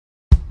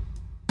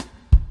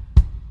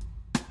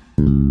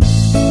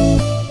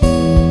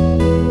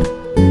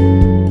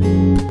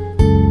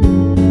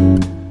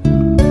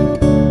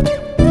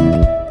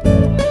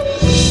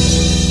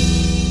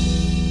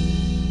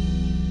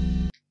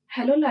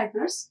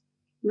learners,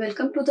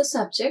 welcome to the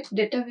subject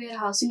Data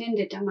Warehousing and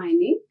Data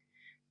Mining.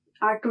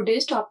 Our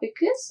today's topic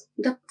is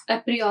the a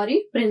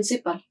priori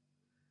principle.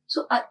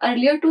 So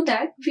earlier to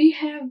that, we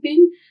have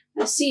been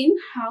seen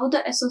how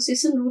the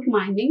association rule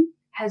mining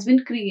has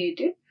been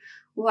created.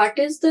 What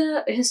is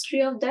the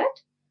history of that?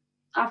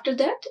 After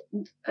that,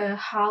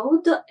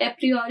 how the a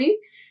priori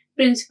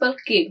principle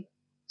came.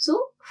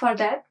 So for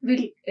that,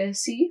 we'll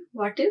see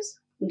what is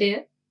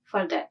there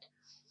for that.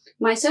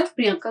 Myself,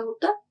 Priyanka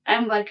Gupta, I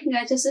am working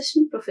as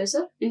assistant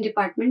professor in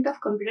Department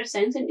of Computer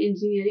Science and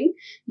Engineering,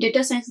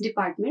 Data Science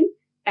Department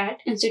at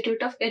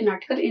Institute of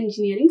Aeronautical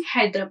Engineering,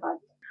 Hyderabad.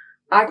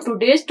 Our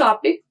today's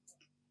topic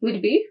will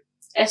be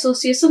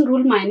association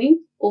rule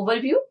mining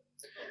overview.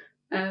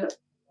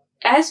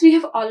 As we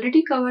have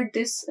already covered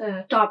this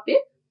topic,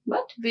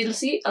 but we'll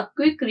see a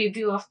quick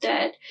review of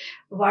that,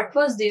 what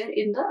was there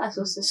in the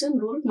association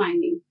rule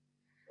mining.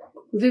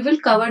 We will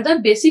cover the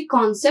basic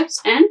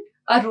concepts and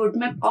a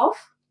roadmap of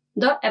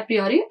the a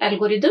priori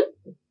algorithm.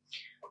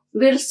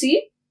 We'll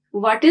see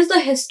what is the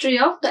history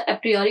of the a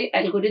priori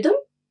algorithm,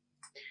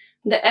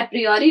 the a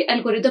priori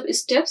algorithm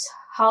steps,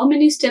 how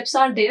many steps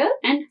are there,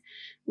 and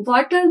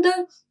what are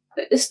the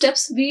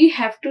steps we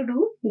have to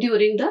do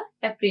during the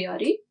a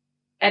priori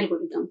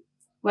algorithm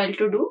while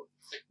to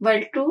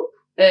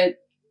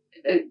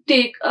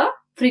take a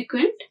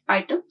frequent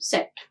item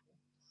set.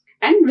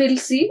 And we'll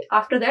see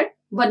after that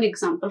one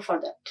example for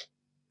that.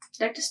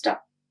 Let's start.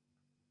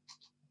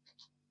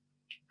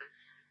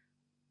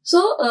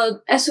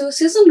 So,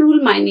 association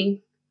rule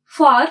mining.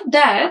 For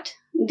that,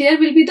 there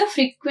will be the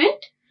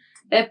frequent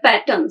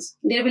patterns.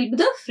 There will be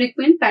the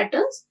frequent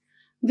patterns.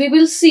 We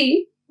will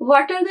see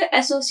what are the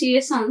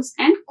associations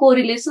and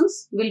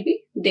correlations will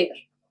be there.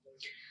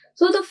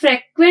 So, the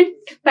frequent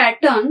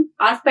pattern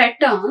are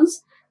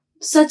patterns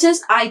such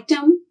as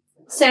item,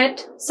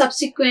 set,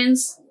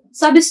 subsequence,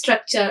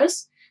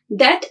 substructures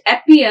that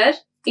appear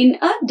in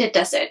a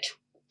dataset.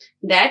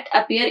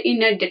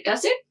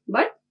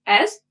 But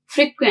as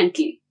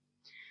frequently.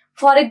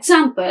 For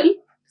example,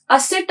 a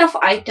set of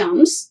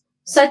items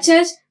such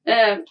as,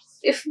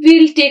 if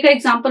we'll take an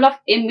example of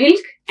a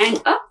milk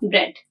and a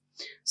bread.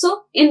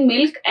 So, in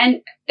milk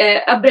and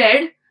a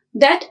bread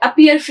that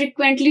appear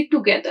frequently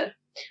together.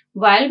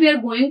 While we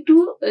are going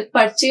to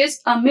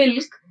purchase a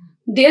milk,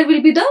 there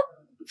will be the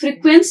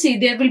frequency,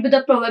 there will be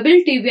the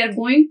probability we are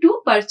going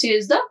to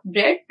purchase the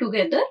bread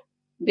together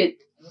with.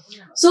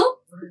 So,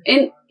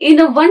 in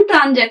a one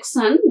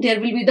transaction, there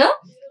will be the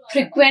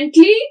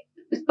frequently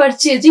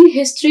purchasing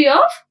history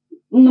of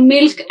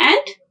milk and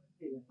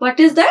what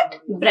is that?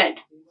 Bread.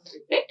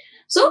 Right?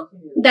 So,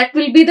 that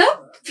will be the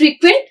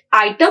frequent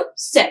item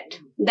set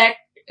that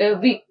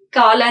we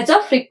call as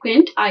a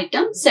frequent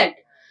item set.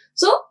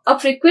 So, a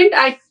frequent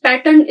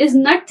pattern is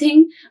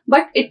nothing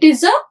but it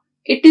is a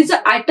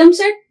item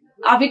set.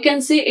 We can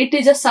say it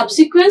is a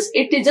subsequence,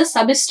 it is a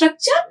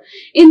substructure.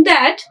 In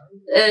that,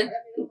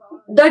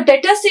 the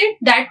data set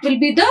that will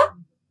be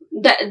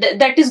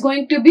that is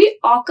going to be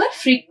occur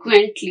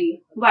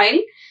frequently while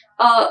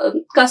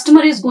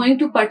customer is going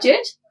to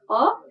purchase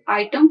a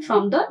item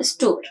from the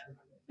store,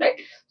 right?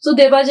 So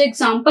there was an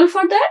example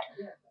for that.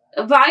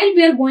 While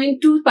we are going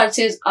to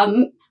purchase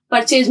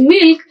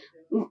milk,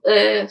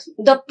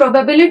 the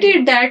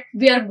probability that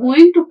we are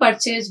going to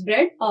purchase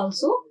bread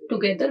also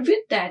together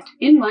with that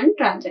in one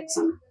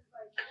transaction.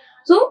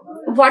 So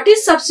what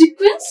is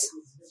subsequence?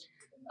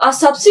 A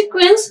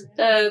subsequence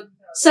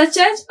such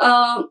as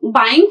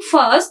buying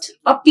first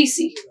a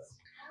PC.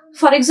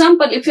 For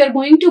example, if you are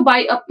going to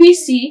buy a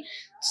PC,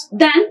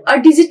 then a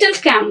digital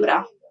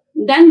camera.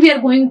 Then we are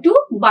going to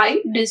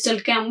buy digital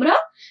camera.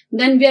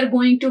 Then we are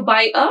going to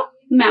buy a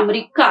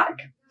memory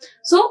card.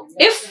 So,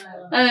 if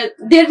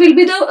there will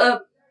be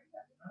the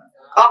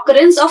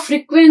occurrence of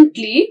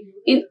frequently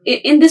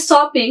in the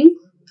shopping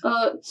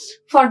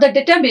for the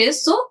database,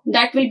 so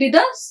that will be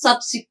the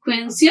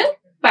subsequential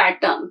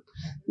pattern.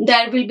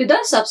 There will be the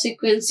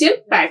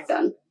subsequential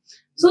pattern.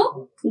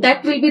 So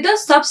that will be the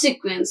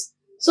subsequence.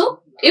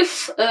 So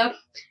if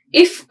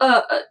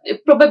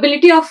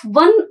probability of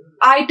one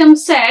item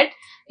set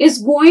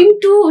is going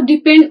to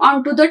depend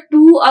on to the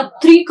 2 or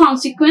 3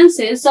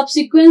 subsequences,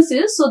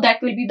 so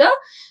that will be the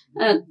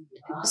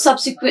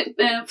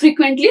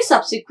frequent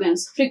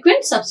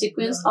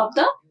subsequence of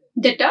the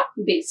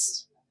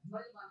database.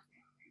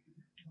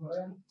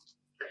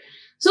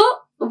 So,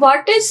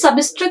 what is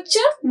substructure?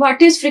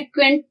 What is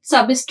frequent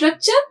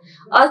substructure?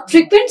 A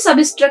frequent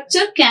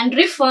substructure can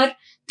refer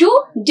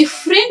to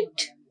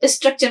different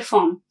structure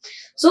form.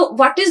 So,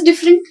 what is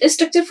different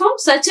structure form?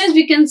 Such as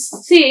we can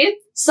say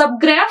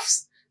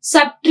subgraphs,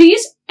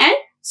 subtrees and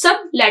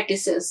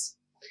sublattices.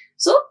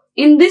 So,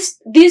 in these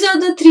are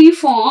the 3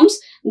 forms.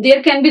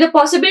 There can be the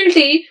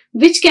possibility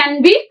which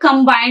can be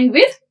combined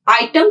with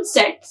item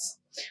sets.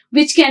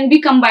 Which can be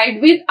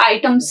combined with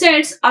item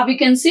sets, or we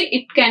can say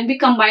it can be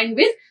combined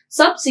with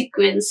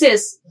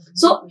subsequences.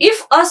 So,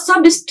 if a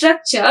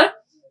substructure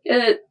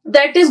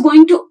that is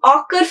going to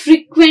occur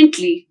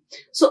frequently,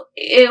 so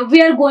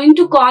we are going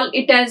to call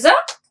it as a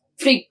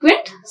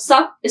frequent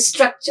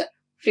substructure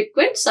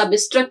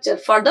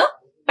for the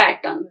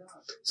pattern.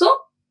 So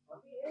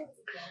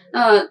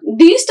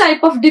these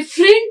type of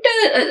different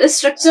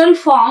structural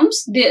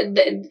forms,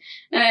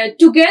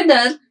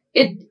 together,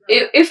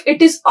 if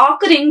it is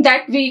occurring,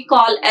 that we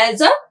call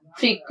as a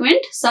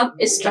frequent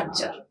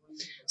substructure.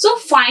 So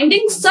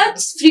finding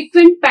such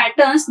frequent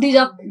patterns,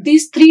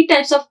 these three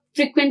types of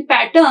frequent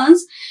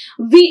patterns,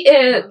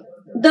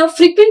 the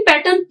frequent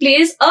pattern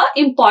plays a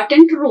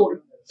important role.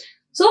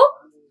 So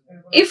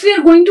if we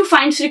are going to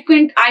find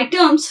frequent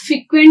items,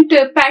 frequent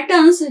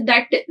patterns,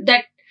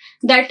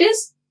 that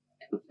is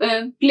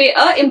play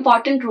a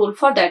important role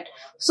for that.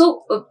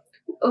 So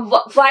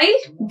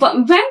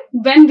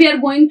when we are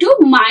going to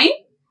mine,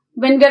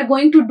 when we are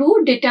going to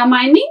do data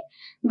mining,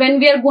 when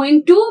we are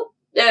going to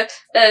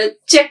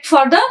check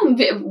for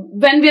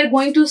when we are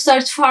going to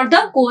search for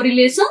the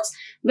correlations,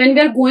 when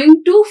we are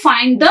going to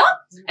find the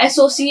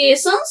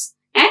associations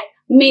and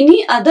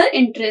many other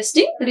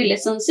interesting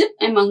relationships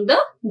among the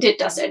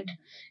data set,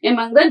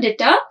 among the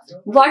data,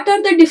 what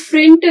are the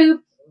different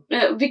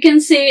we can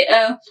say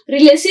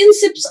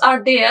relationships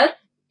are there.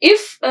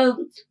 If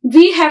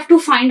we have to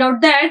find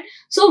out that,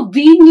 so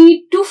we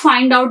need to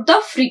find out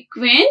the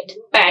frequent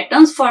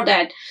patterns for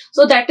that.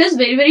 So that is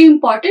very, very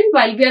important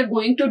while we are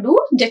going to do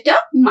data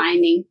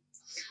mining.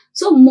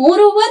 So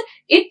moreover,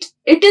 it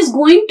is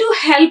going to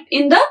help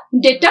in the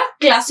data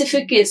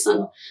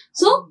classification.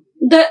 So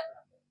the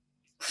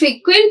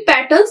frequent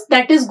patterns,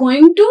 that is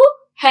going to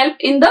help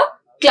in the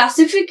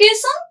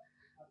classification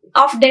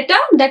of data,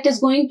 that is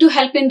going to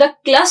help in the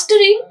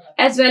clustering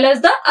as well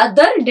as the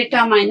other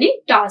data mining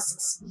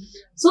tasks.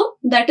 So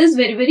that is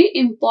very, very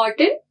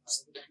important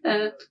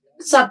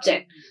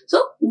subject. So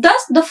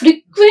thus the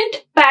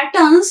frequent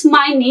patterns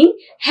mining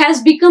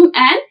has become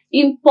an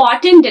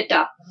important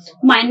data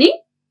mining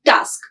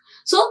task.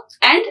 So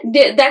and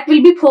that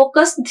will be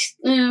focus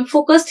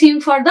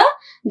theme for the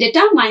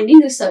data mining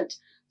research.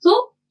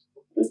 So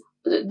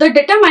the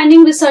data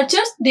mining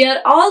researchers, they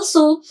are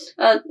also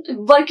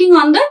working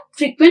on the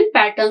frequent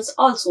patterns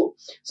also.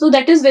 So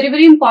that is very,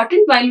 very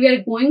important while we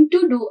are going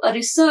to do a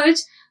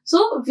research.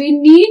 So we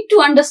need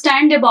to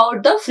understand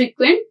about the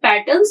frequent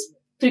patterns,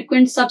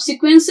 frequent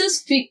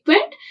subsequences,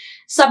 frequent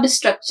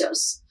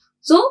substructures.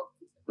 So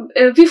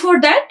before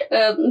that,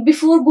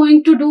 before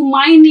going to do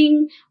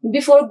mining,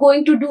 before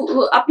going to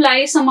do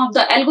apply some of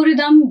the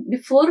algorithm,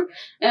 before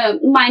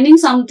mining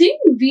something,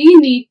 we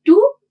need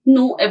to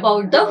know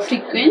about the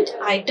frequent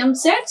item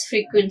sets,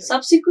 frequent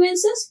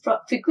subsequences,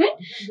 frequent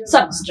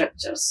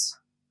substructures.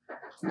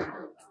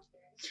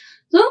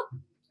 So,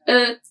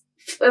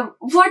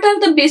 what are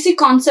the basic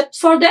concepts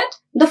for that?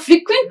 The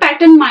frequent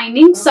pattern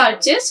mining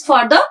searches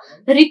for the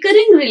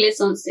recurring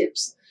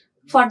relationships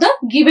for the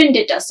given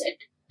data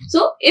set.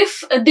 So,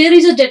 if there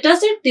is a data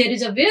set, there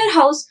is a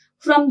warehouse.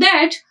 From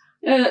that,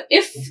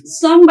 if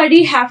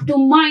somebody have to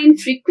mine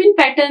frequent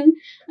pattern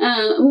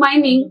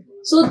mining,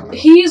 so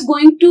he or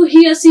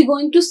she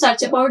going to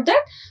search about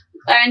that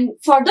and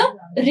for the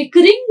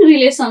recurring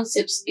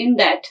relationships in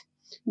that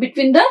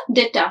between the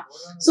data.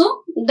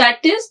 So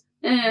that is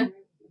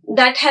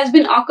that has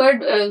been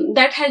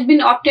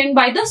obtained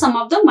by some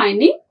of the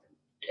mining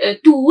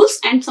tools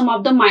and some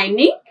of the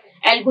mining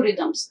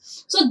algorithms.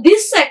 So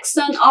this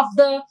section of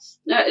the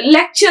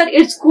lecture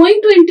is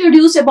going to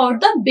introduce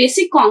about the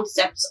basic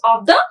concepts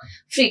of the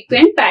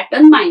frequent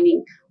pattern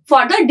mining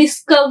for the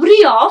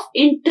discovery of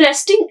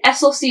interesting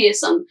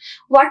association.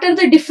 What are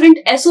the different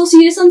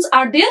associations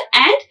are there,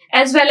 and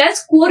as well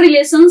as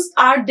correlations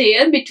are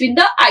there between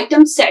the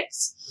item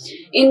sets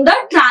in the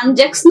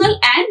transactional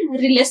and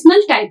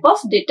relational type of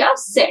data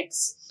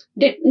sets,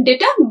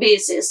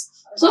 databases.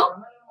 So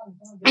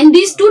in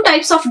these two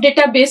types of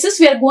databases,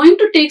 we are going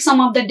to take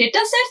some of the data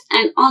sets,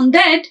 and on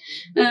that,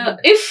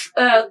 if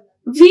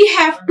we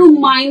have to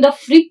mine the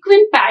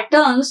frequent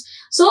patterns,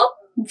 so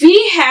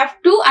we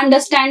have to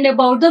understand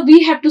about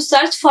we have to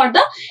search for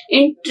the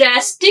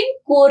interesting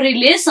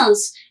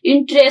correlations,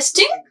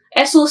 interesting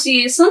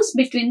associations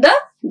between the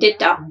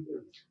data,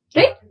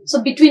 right?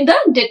 So between the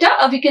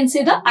data, we can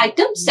say the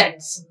item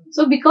sets.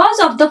 So because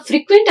of the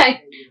frequent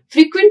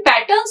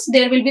patterns,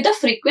 there will be the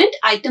frequent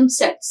item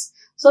sets.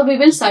 So we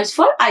will search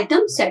for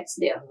item sets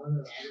there.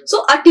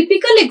 So a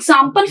typical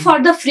example for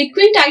the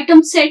frequent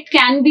item set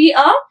can be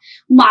a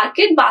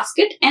market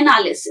basket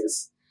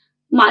analysis.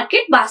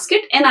 Market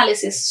basket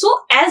analysis. So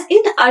as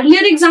in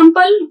earlier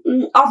example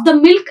of the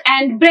milk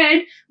and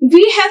bread,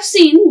 we have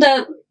seen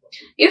the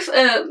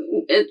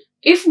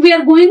if we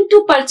are going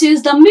to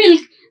purchase the milk,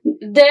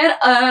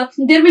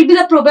 there will be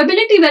the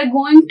probability we are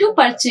going to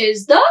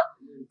purchase the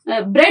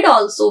bread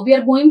also. We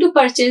are going to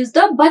purchase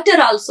the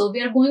butter also.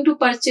 We are going to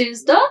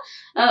purchase the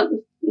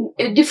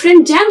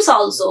different jams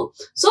also.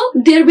 So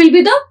there will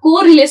be the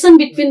correlation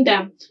between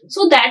them.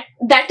 So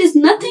that is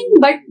nothing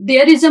but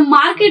there is a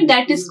market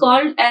that is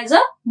called as a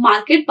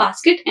market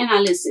basket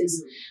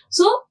analysis.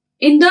 So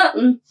in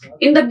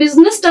the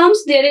business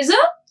terms, there is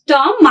a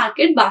term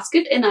market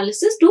basket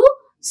analysis to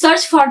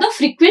search for the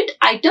frequent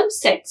item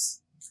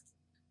sets.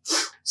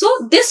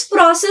 So this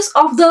process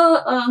of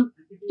the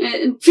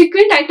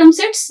frequent item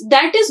sets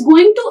that is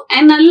going to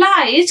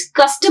analyze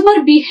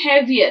customer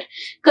behavior,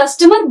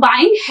 customer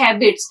buying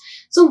habits.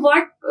 So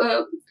what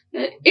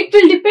it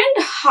will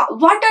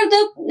depend what are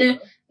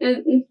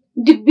the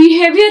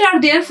behavior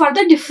are there for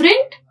the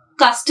different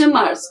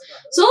customers.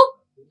 So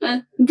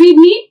we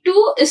need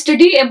to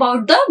study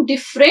about the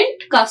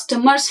different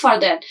customers for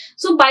that.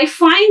 So by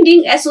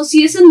finding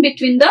association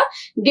between the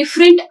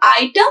different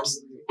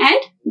items, and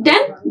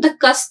then the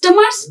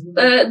customers,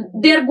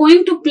 they are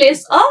going to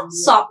place a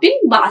shopping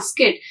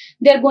basket.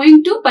 They are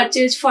going to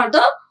purchase for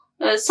the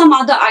some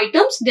other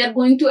items. They are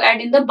going to add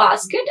in the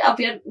basket.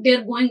 They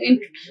are going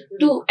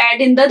to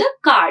add in the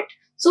cart.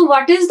 So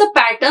what is the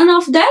pattern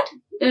of that?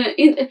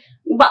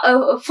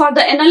 For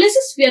the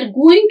analysis, we are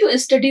going to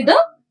study the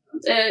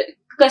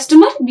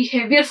customer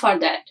behavior for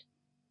that.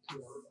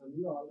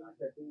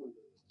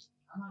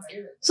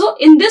 So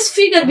in this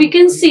figure, we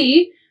can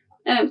see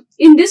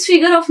in this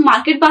figure of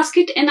market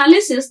basket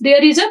analysis,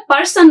 there is a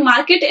person,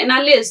 market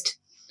analyst,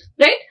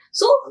 right?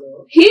 So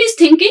he is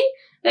thinking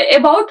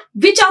about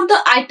which of the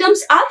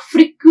items are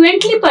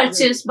frequently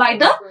purchased by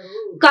the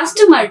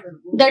customer.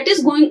 That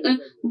is going,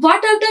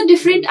 what are the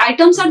different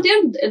items are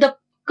there? The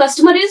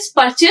customer is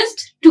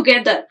purchased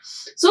together.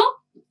 So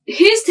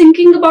he is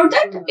thinking about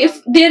that.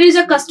 If there is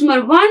a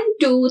customer 1,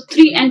 2,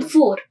 3 and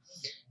 4,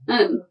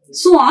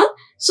 so on.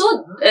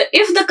 So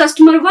if the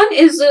customer 1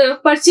 is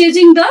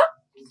purchasing the,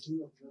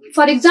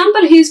 for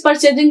example, he is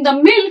purchasing the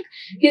milk,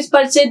 he is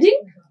purchasing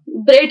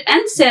bread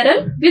and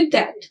cereal with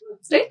that,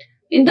 right,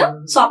 in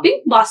the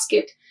shopping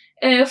basket.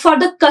 For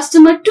the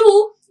customer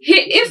 2,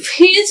 if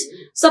he is,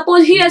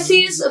 suppose he or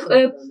she is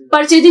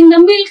purchasing the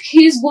milk,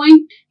 he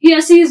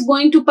or she is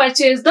going to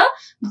purchase the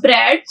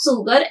bread,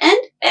 sugar and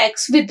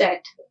eggs with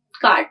that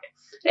cart,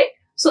 right?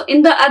 So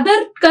in the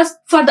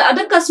for the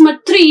other customer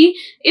 3,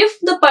 if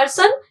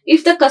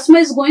the customer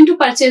is going to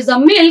purchase the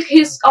milk,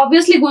 he is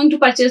obviously going to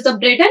purchase the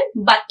bread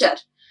and butter.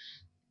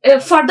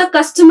 For the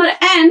customer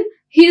N,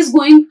 he is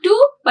going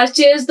to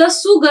purchase the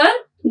sugar,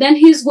 then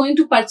he is going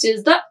to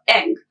purchase the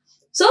egg.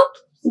 So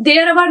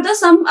there were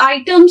some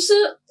items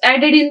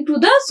added into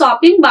the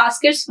shopping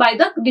baskets by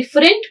the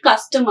different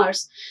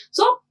customers.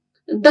 So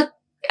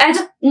as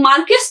a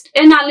market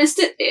analyst,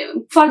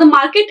 for the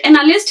market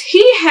analyst,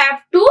 he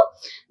have to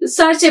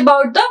search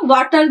about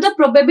what are the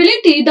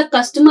probability the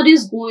customer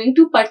is going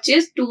to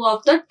purchase 2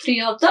 of the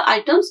 3 of the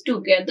items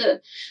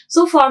together.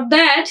 So for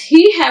that,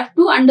 he have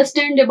to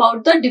understand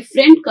about the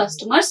different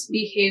customers'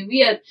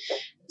 behavior.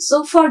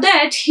 So for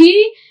that,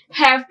 he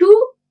have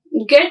to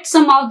get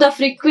some of the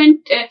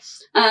frequent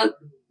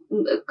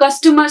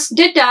customers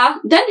data,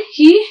 then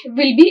he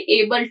will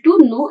be able to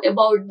know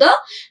about the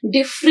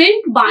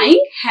different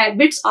buying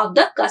habits of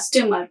the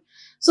customer.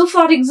 So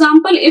for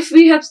example, if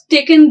we have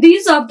taken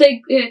these of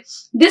the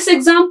this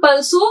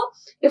example, so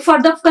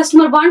for the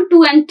customer 1,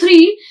 2 and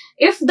 3,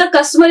 if the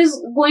customer is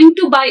going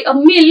to buy a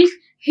milk,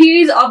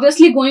 he is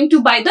obviously going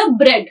to buy the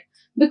bread,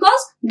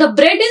 because the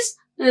bread is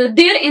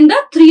there in the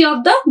 3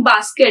 of the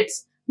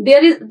baskets.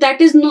 That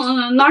is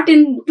not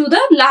into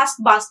the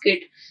last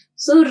basket.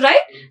 So right,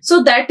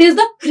 so that is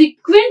the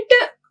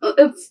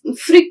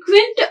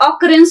frequent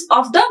occurrence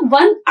of the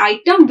one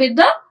item with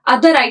the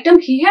other item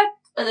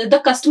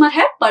the customer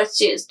have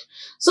purchased.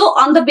 So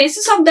on the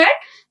basis of that,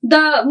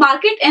 the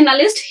market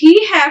analyst,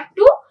 he have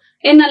to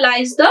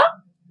analyze the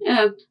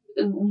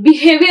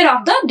behavior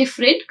of the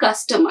different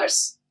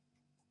customers.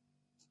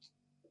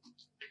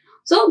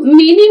 So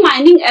many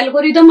mining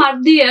algorithms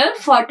are there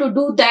for to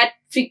do that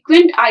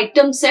frequent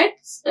item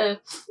sets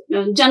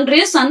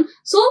generation.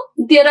 So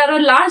there are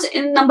a large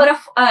number of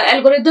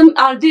algorithms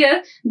are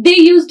there. They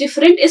use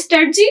different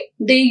strategy.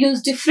 They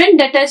use different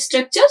data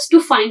structures to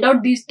find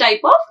out these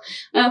type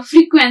of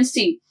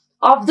frequency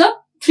of the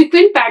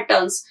frequent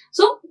patterns.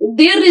 So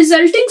their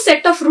resulting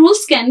set of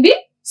rules can be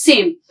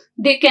same.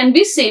 They can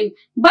be same,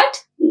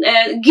 but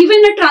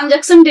given a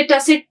transaction data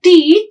set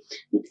T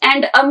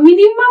and a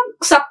minimum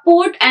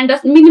support and a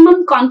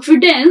minimum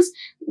confidence,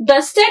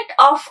 the set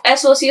of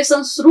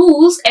associations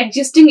rules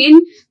existing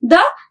in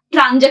the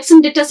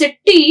transaction data set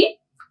T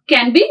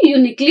can be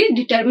uniquely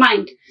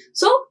determined.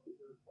 So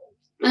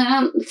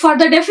for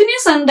the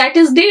definition that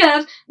is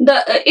there,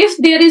 if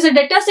there is a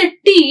data set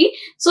T,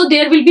 so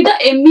there will be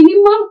a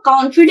minimum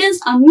confidence,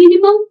 a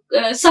minimum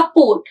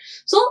support.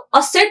 So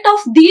a set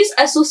of these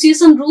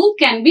association rule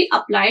can be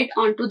applied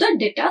onto the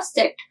data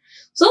set.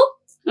 So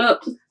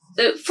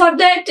for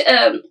that,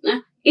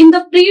 in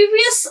the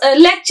previous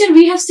lecture,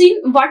 we have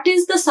seen what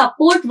is the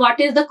support, what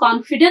is the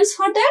confidence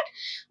for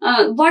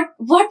that,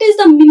 what is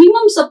the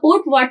minimum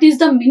support, what is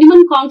the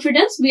minimum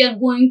confidence. We are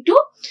going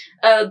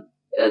to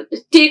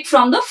take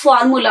from the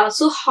formula.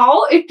 So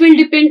how it will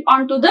depend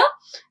onto the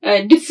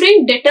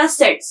different data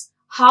sets,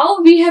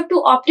 how we have to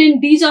obtain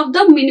these of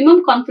the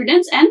minimum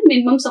confidence and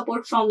minimum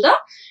support from the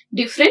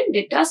different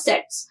data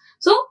sets.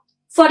 So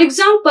for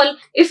example,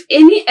 if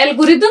any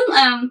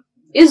algorithm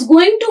is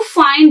going to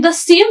find the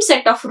same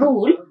set of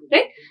rule,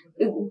 right?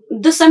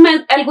 the same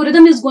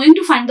algorithm is going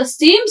to find the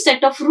same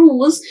set of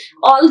rules,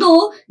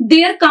 although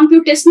their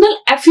computational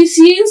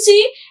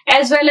efficiency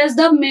as well as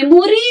the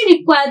memory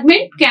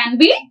requirement can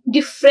be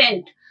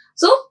different.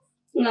 So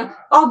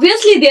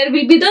obviously there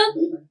will be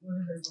the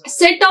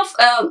set of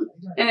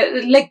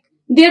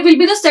there will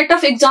be the set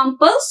of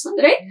examples,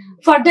 right,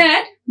 for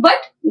that, but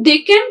they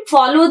can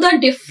follow the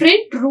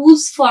different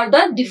rules for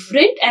the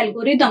different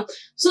algorithm.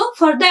 So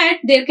for that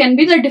there can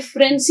be the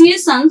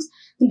differentiations,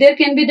 there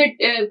can be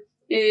the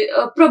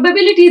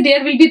probability,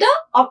 there will be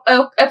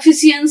the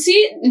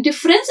efficiency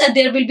difference, and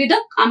there will be the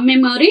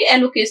memory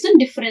allocation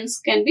difference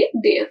can be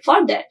there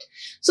for that.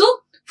 So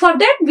for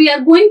that we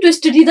are going to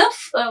study the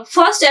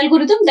first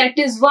algorithm, that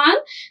is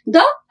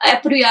the a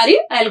priori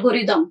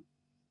algorithm.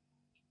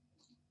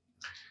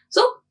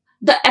 So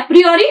the a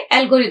priori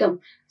algorithm.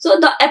 So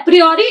the a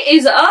priori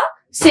is a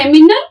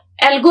seminal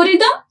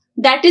algorithm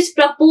that is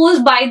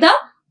proposed by the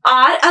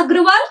R.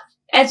 Agrawal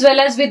as well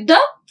as with the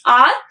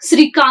R.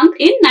 Srikanth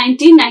in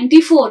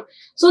 1994.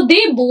 So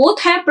they both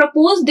have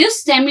proposed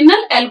this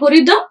seminal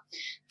algorithm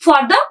for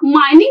the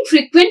mining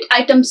frequent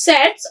item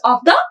sets of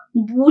the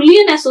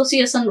Boolean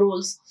association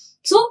rules.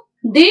 So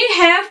they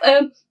have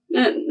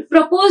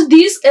proposed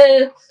this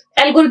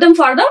algorithm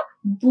for the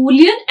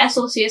Boolean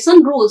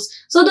association rules.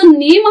 So the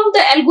name of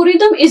the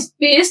algorithm is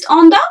based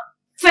on the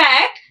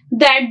fact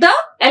that the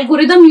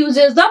algorithm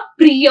uses the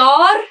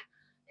prior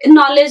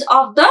knowledge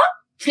of the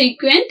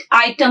frequent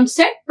item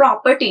set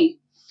property.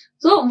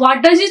 So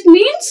what does it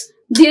means?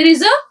 There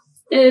is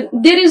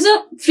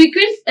a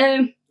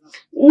frequent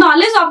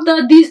knowledge of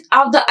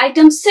the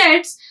item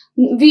sets.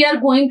 We are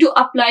going to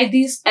apply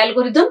this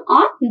algorithm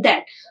on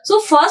that. So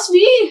first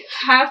we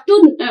have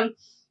to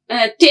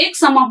take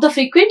some of the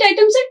frequent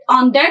item set.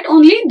 On that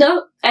only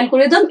the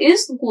algorithm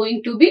is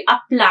going to be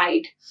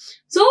applied.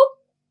 So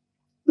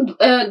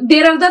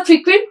there are the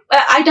frequent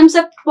item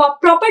set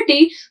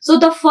property. So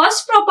the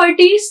first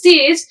property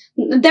says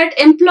that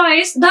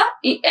employs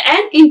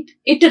an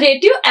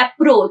iterative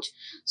approach.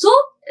 So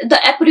the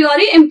a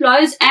priori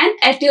employs an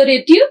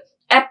iterative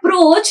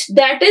approach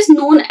that is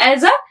known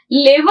as a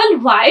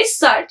level-wise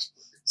search.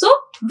 So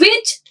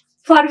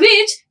for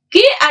which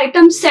k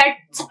item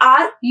sets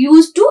are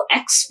used to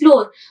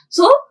explore.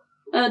 So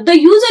the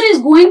user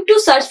is going to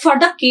search for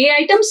the k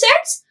item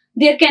sets.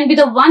 There can be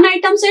the 1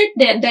 item set,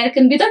 there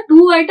can be the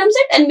 2 item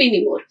set, and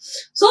many more.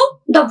 So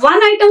the 1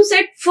 item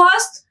set,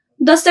 first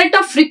the set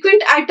of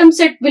frequent item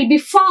set will be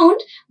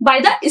found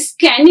by the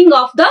scanning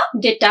of the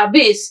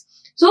database.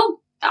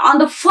 So on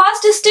the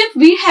first step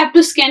we have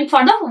to scan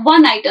for the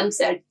 1 item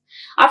set.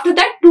 After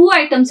that 2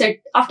 item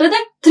set, after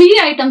that 3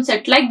 item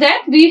set, like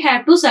that we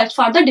have to search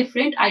for the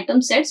different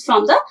item sets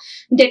from the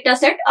data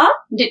set or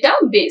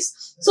database.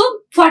 So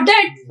for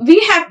that we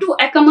have to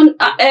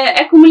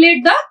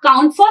accumulate the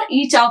count for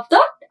each of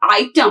the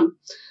item.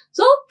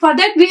 So for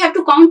that we have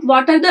to count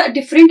what are the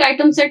different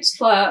item sets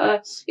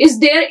for is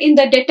there in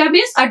the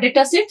database or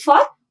data set for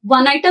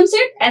 1 item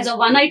set. As a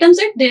 1 item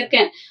set, there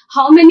can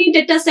how many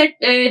data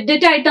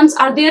items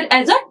are there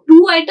as a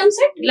 2 item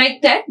set,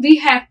 like that we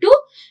have to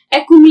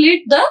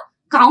accumulate the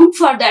count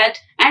for that,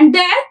 and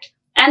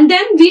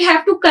then we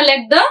have to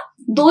collect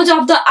those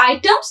of the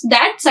items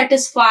that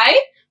satisfy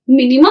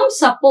minimum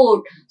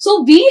support.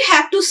 So we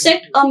have to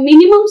set a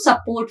minimum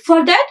support.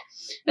 For that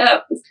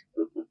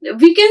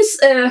we can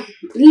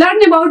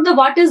learn about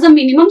what is the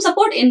minimum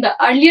support in the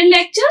earlier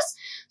lectures.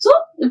 So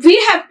we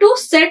have to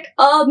set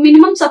a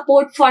minimum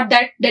support for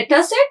that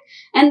data set,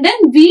 and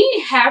then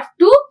we have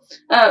to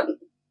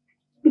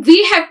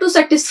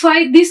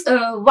satisfy this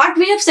what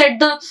we have set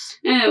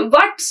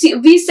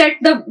we set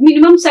the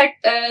minimum set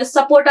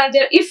support are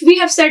there. If we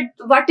have said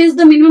what is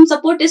the minimum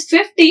support is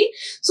 50,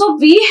 so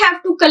we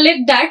have to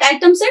collect that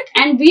item set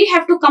and we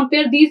have to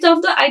compare these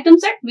of the item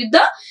set with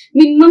the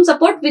minimum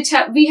support which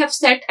we have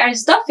set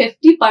as the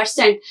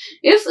 50%.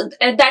 If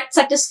that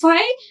satisfy,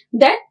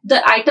 that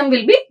the item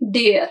will be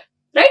there,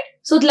 right?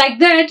 So like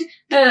that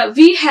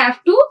we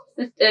have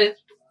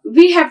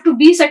to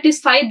be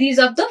satisfied these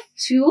of the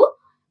few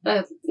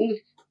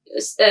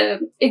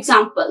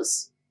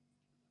examples,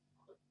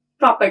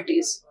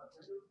 properties.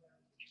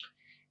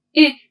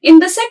 In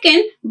the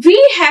second, we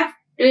have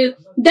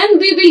then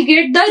we will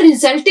get the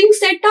resulting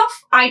set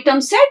of item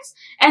sets,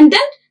 and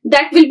then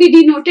that will be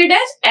denoted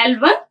as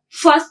L1.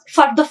 First,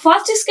 for the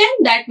first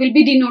scan, that will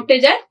be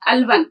denoted as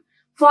L1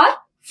 for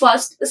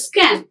first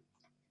scan.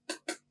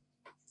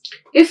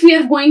 If we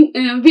are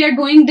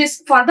doing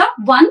this for the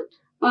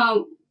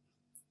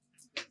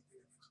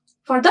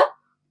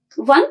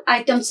one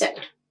item set,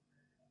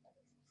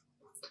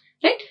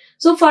 right?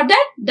 So for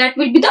that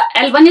will be the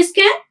L1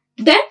 scan.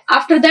 Then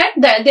after that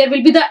there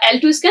will be the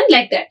L2 scan,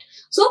 like that.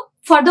 So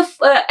for the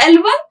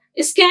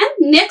L1 scan,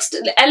 next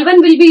L1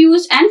 will be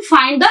used and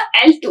find the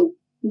L2.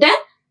 Then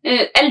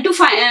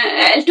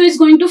L2 is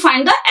going to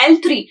find the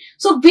L3.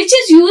 So which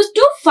is used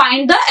to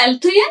find the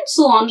L3 and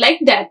so on, like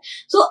that.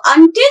 So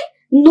until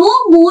no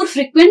more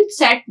frequent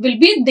set will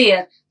be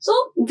there. So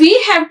we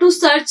have to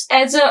search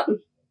as a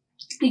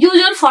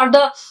usual for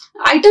the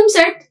item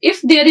set,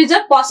 if there is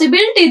a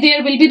possibility,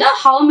 there will be the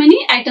how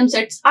many item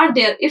sets are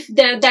there. If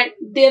there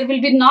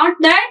will be not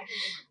that,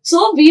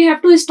 so we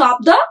have to stop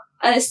the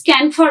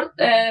scan for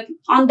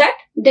on that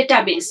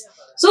database.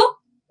 So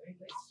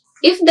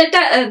if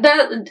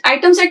the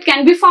item set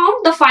can be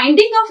found, the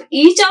finding of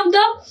each of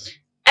the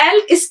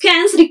L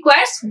scans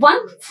requires one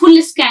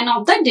full scan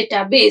of the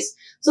database.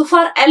 So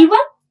for L1,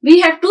 we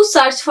have to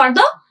search for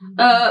the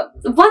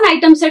one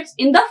item sets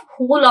in the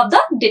whole of the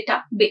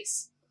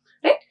database,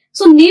 right?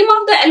 So name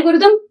of the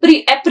algorithm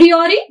a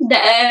priori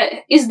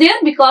is there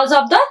because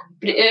of the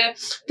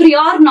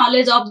prior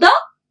knowledge of the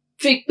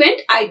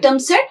frequent item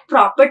set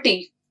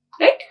property,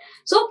 right?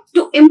 So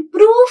to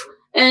improve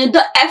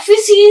the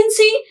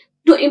efficiency,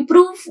 to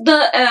improve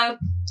the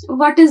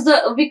what is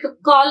the we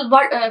call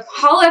what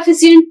how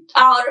efficient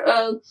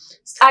our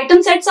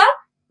item sets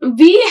are,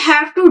 we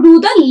have to do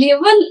the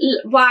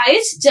level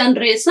wise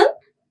generation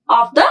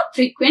of the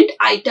frequent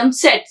item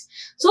sets.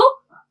 So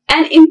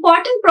an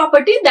important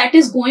property that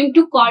is going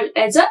to call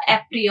as a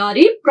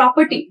priori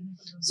property.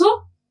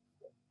 So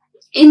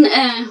in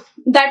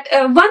that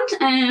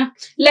one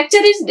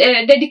lecture is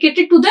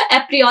dedicated to the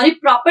a priori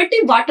property.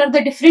 What are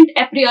the different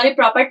a priori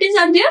properties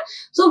are there?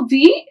 So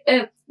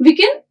we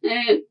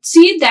can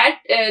see that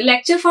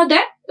lecture for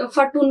that,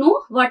 for to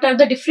know what are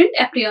the different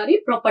a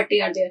priori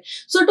property are there.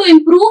 So to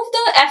improve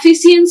the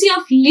efficiency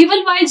of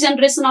level wise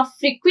generation of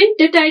frequent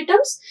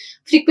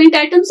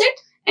item set,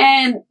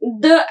 and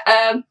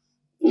the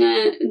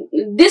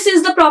this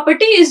is the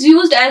property is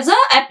used as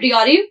a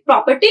priori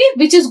property,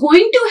 which is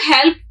going to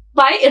help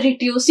by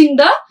reducing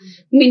the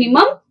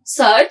minimum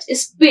search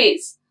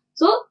space.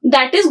 So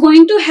that is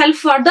going to help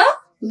for the,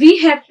 we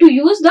have to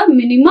use the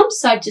minimum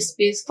search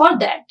space for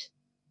that.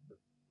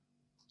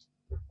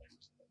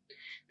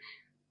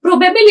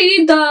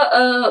 Probably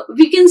the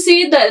we can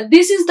say that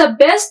this is the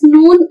best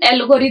known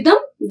algorithm,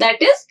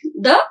 that is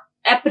the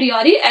a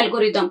priori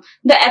algorithm.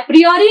 The a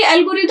priori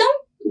algorithm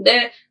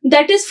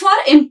that is for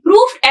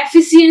improved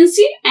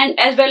efficiency and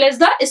as well as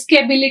the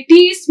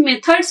scalability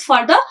methods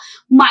for the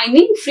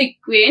mining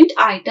frequent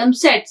item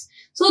sets.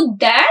 So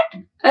that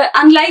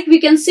unlike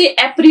we can say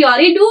a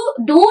priori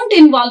don't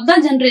involve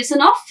the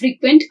generation of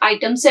frequent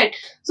item set.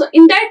 So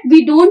in that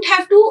we don't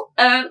have to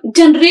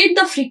generate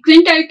the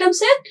frequent item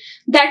set,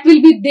 that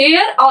will be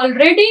there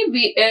already.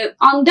 We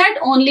on that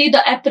only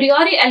the a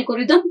priori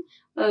algorithm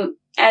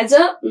as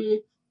a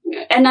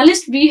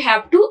analyst we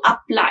have to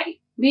apply.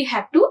 We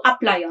have to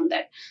apply on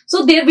that.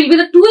 So there will be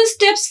the two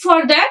steps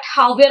for that,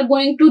 how we are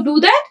going to do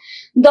that.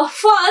 The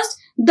first,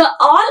 the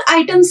all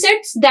item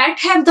sets that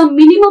have the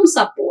minimum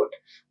support,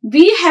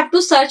 we have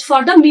to search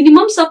for the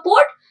minimum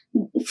support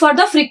for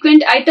the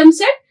frequent item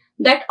set,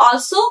 that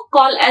also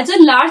called as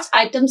a large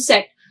item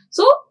set.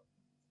 So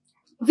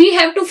we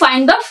have to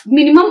find the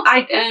minimum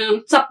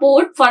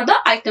support for the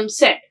item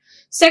set.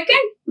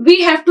 Second,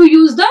 we have to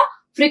use the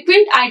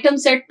frequent item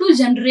set to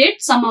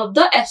generate some of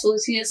the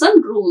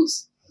association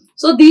rules.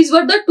 So these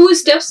were the two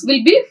steps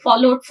will be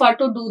followed for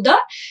to do the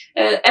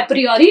a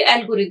priori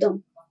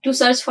algorithm, to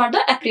search for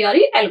the a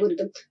priori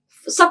algorithm.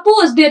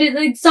 Suppose there is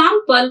an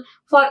example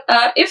for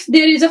if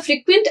there is a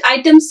frequent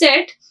item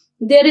set,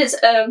 there is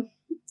a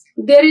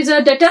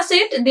data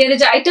set, there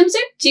is an item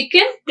set,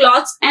 chicken,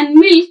 clothes and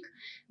milk.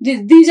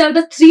 These are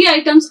the three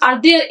items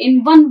are there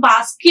in one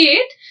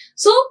basket.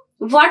 So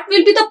what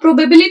will be the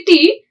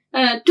probability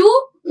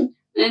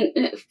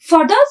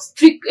for the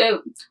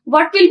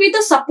what will be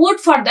the support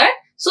for that?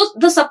 So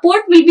the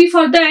support will be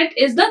for that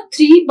is the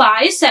 3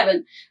 by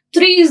 7.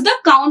 3 is the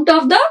count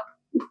of the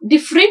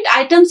different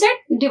item set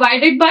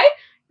divided by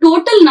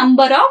total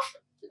number of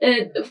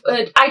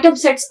item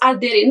sets are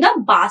there in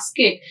the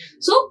basket.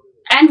 So,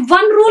 and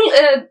one rule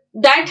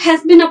that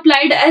has been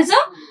applied as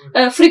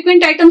a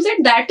frequent item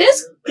set, that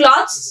is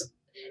clothes.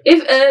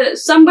 If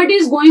somebody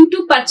is going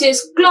to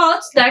purchase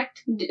clothes,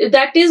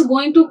 that is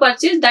going to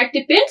purchase, that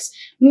depends,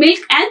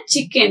 milk and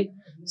chicken.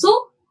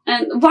 So,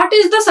 and what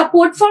is the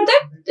support for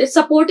that? The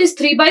support is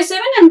 3 by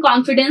 7 and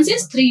confidence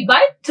is 3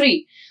 by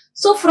 3.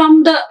 So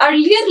from the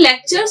earlier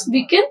lectures,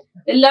 we can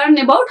learn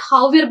about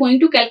how we are going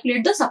to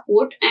calculate the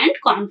support and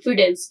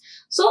confidence.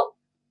 So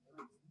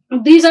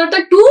these are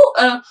the two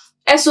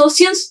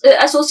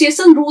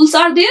association rules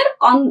are there.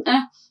 On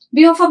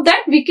behalf of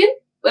that, we can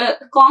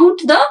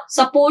count the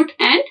support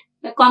and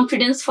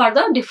confidence for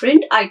the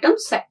different item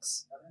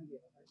sets.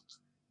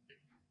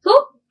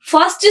 So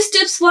first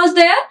steps was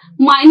there,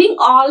 mining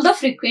all the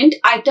frequent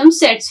item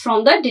sets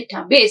from the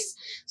database.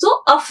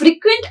 So a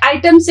frequent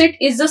item set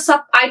is a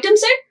sub item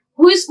set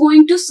who is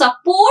going to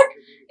support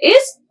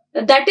is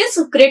that is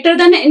greater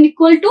than and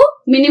equal to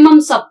minimum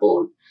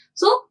support.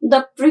 So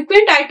the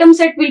frequent item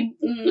set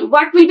will,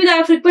 what will be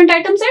the frequent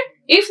item set?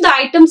 If the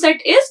item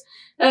set is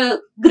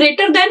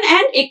greater than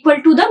and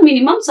equal to the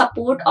minimum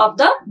support of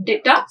the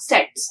data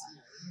sets.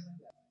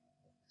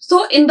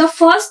 So in the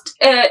first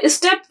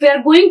step, we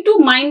are going to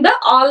mine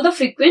all the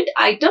frequent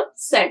item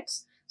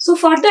sets. So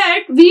for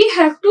that, we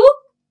have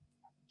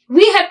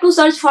to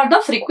search for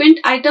the frequent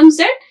item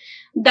set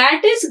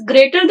that is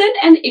greater than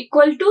and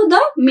equal to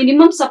the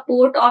minimum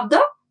support of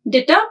the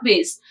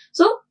database.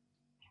 So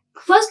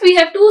first we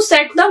have to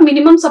set the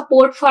minimum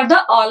support for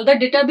all the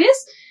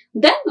database.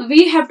 Then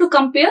we have to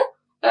compare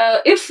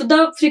if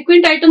the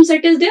frequent item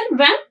set is there,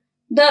 when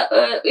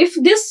the if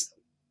this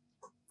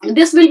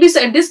will be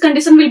set, this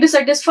condition will be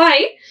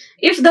satisfied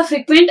if the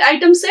frequent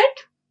item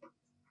set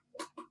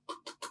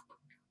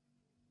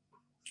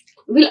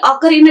will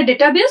occur in a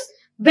database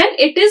when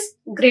it is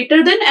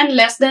greater than and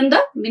less than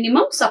the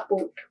minimum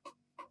support.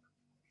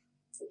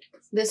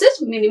 This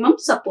is minimum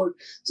support.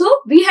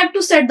 So we have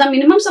to set the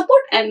minimum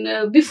support,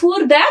 and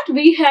before that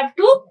we have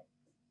to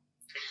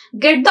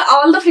get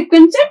all the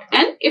frequent set,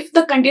 and if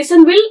the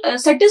condition will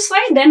satisfy,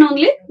 then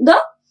only the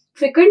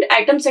frequent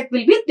item set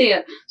will be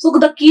there. So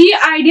the key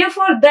idea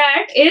for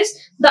that is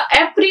the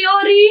a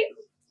priori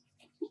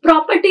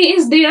property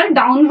is there,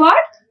 downward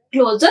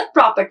closure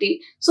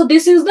property. So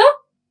this is the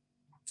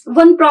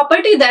one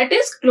property, that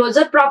is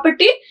closure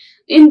property.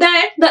 In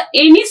that, the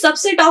any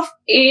subset of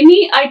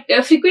any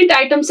frequent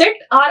item set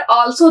are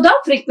also the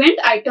frequent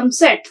item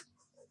set.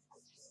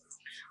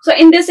 So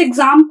in this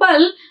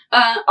example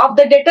of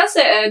the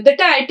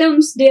data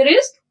items, there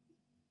is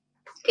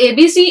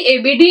ABC,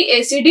 ABD,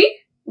 ACD,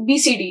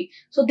 BCD.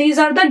 So these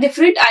are the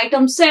different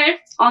item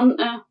sets. On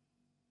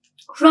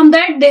from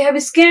that they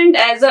have scanned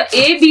as a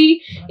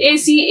AB,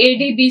 AC,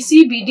 AD,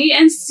 BC, BD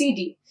and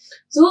CD.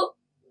 So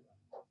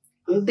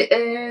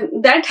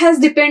that has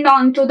depend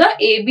on to the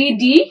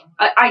ABD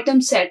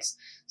item sets.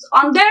 So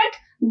on that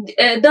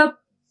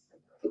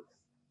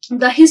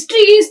the history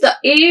is the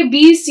A,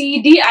 B,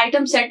 C, D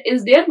item set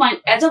is there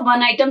as a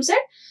one item set.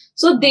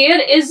 So there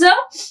is a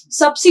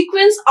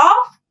subsequence of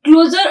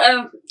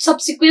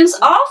subsequence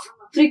of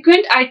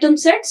frequent item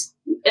sets.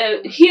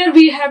 Here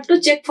we have to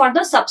check for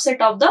the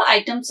subset of the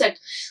item set.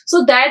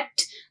 So that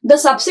the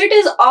subset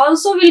is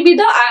also will be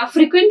the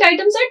frequent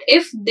item set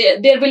if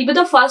there will be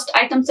the first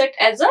item set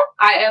as a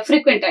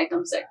frequent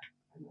item set.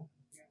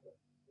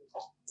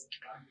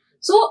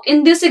 So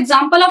in this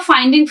example of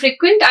finding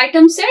frequent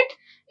item set,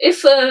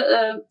 if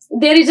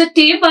there is a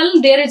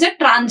table, there is a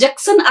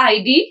transaction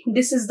ID.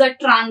 This is the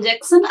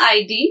transaction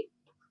ID,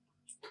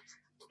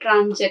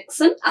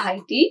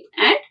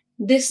 and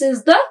this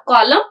is the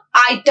column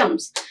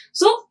items.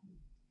 So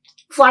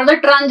for the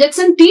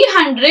transaction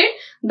T100,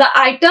 the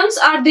items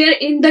are there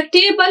in the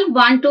table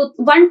 1, 2,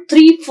 1,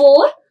 3,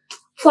 4.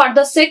 For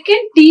the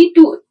second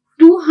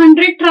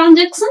T200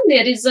 transaction,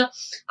 there is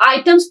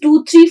items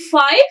 2, 3,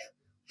 5.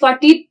 For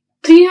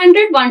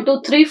T300, 1,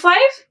 2, 3, 5.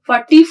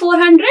 For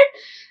T400,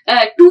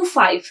 2,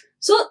 5.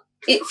 So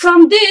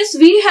from this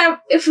we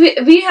have, if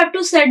we have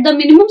to set the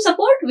minimum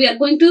support, we are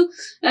going to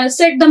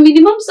set the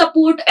minimum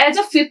support as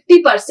a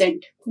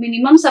 50%.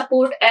 Minimum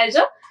support as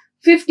a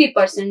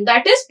 50%,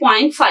 that is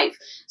 0.5.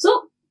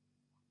 So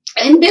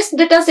in this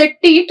data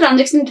set T,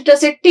 transaction data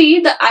set T,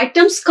 the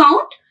items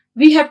count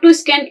we have to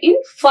scan in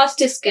first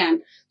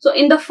scan. So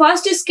in the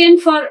first scan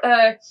for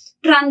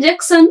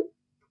transaction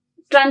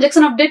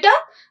of data,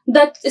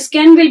 the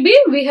scan will be,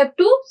 we have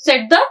to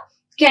set the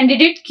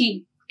candidate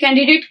key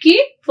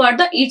for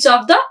the each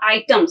of the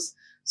items.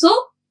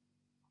 So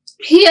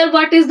here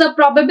what is the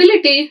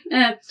probability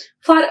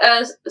for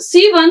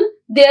C1,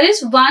 there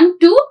is 1,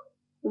 2,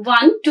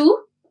 1, 2,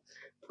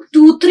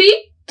 2,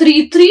 3,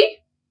 3, 3,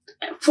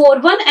 4,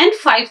 1 and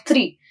 5,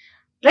 3,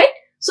 right?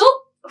 So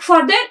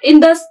for that, in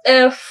the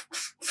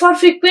for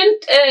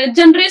frequent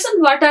generation,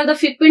 what are the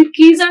frequent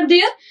keys are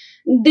there?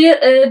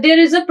 There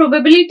is a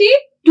probability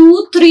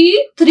 2,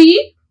 3,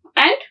 3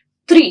 and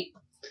 3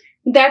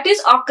 that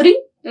is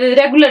occurring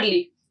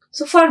regularly.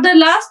 So for the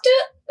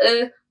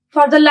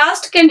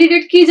last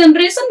candidate key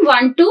generation,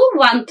 1, 2,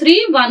 1,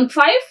 3, 1,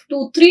 5,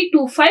 2, 3,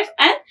 2, 5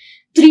 and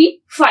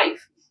 3,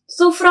 5.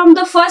 So from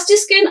the first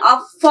scan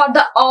of for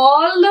the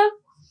all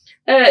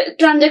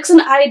transaction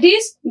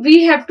IDs,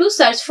 we have to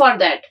search for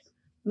that.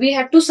 We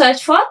have to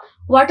search for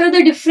what are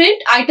the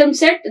different item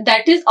set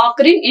that is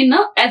occurring in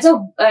as a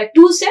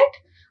two set.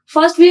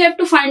 First we have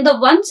to find the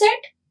one set.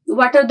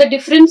 What are the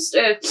different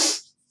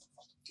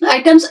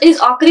items is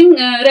occurring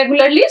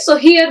regularly. So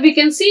here we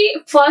can see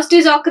first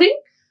is occurring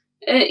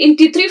in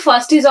T3.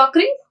 First is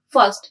occurring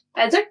first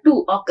as a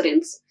 2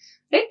 occurrence,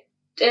 right?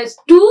 As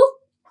 2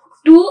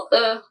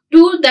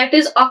 that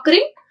is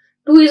occurring.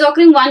 2 is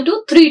occurring 1,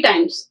 2, 3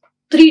 times.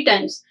 3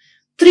 times.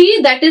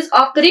 3 that is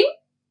occurring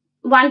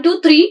 1,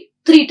 2, 3,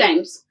 3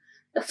 times.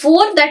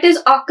 4 that is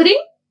occurring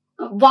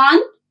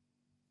 1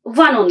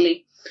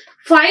 only.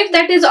 5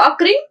 that is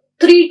occurring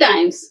 3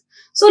 times.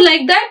 So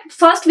like that,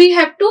 first we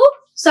have to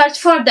search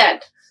for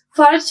that.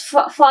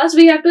 First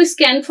we have to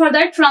scan for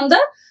that from the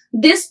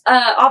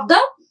of the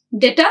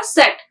data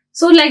set.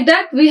 So like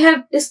that we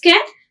have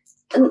scanned.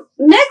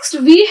 Next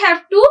we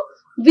have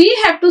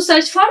to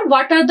search for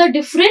what are the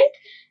different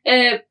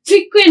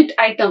frequent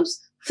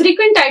items.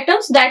 Frequent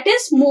items that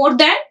is more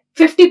than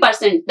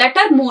 50%. That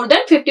are more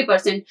than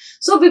 50%.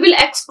 So we will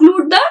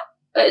exclude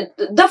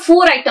the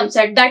 4 item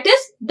set that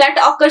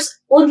occurs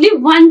only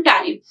one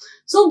time.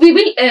 So we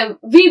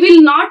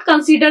will not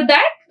consider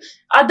that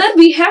Other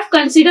we have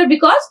considered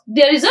because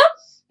there is a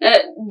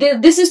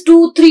this is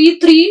 2, 3,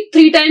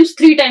 3 times,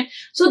 3 times.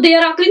 So they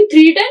are occurring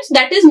 3 times.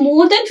 That is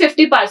more than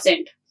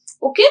 50%.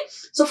 Okay.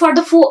 So for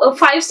the 5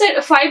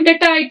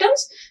 data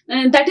items,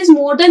 that is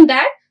more than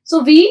that.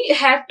 So we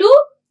have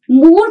to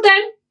more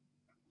than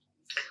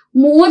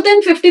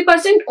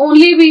 50%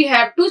 only we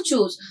have to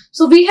choose.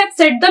 So we have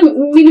set the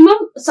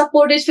minimum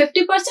support is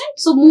 50%.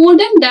 So more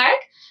than that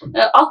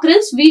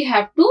occurrence we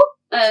have to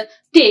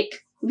take.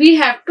 We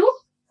have to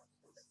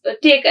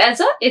take as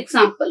an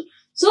example.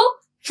 So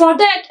for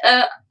that,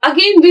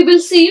 again, we will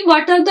see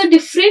what are the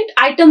different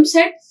item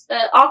sets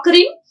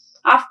occurring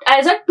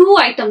as a 2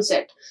 item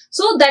set.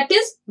 So that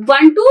is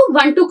 1, 2,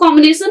 1, 2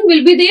 combination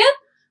will be there.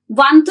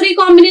 1, 3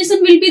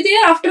 combination will be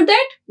there. After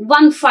that,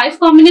 1, 5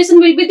 combination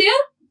will be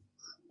there.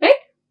 Right?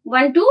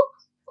 1, 2.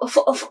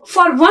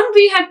 For 1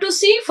 we have to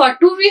see, for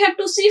 2 we have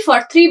to see,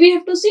 for 3 we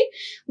have to see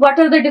what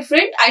are the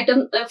different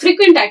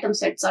frequent item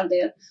sets are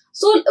there.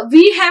 So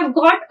we have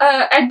got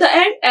at the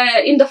end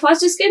in the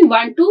first scan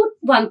 1, 2,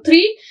 1,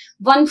 3,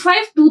 1,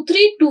 5, 2,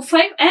 3, 2,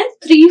 5 and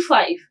 3,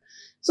 5.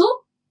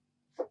 So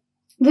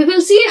we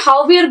will see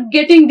how we are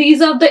getting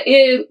these of the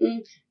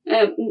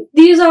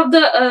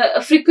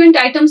frequent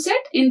item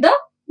set in the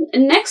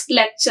next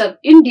lecture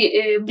in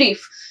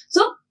brief.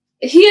 So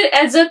here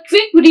as a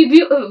quick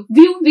review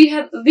we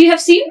have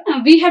seen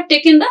we have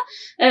taken the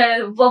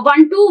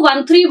 1, 2,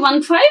 1, 3,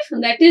 1, 5.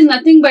 That is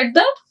nothing but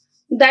the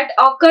that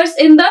occurs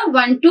in the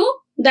 1, 2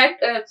 that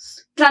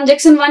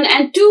transaction 1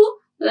 and 2,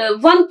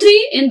 1,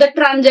 3 in the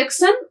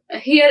transaction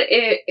here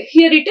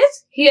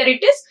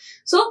it is.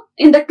 So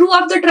in the 2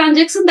 of the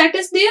transaction that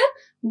is there,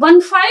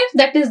 1, 5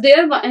 that is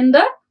there in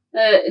the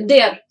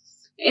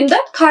in the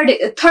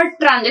third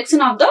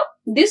transaction of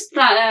this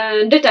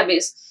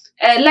database.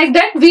 Like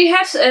that we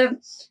have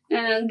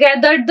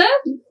gathered the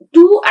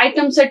 2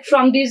 item set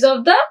from these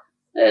of the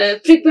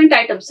frequent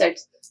item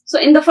sets. So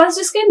in the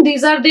first scan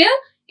these are there.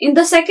 In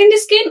the second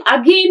scan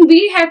again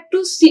we have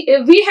to see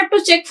we have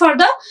to check for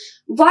the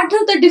what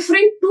are the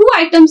different 2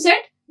 item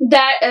set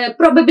that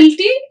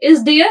probability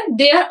is there,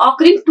 they are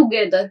occurring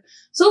together.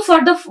 So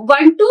for the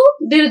 1, 2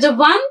 there is a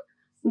 1,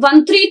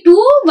 1, 3,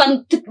 2,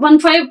 1,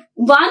 5,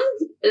 1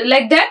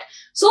 like that.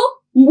 So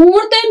more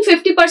than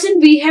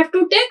 50% we have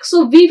to take.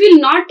 So we will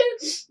not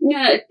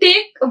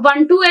take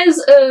 1, 2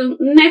 as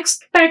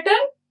next pattern,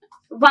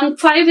 1,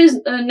 5 is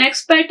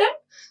next pattern.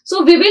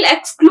 So we will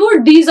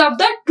exclude these of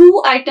the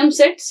 2 item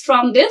sets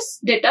from this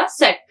data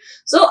set.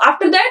 So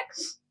after that,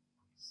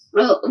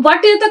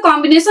 what is the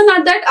combination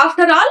of that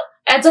after all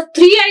as a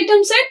 3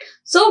 item set?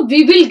 So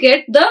we will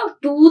get the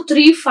 2,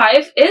 3,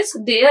 5 is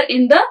there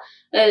in the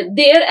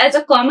there as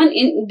a common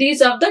in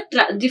these of the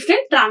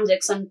different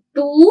transactions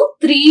 2,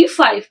 3,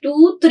 5,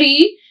 2,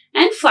 3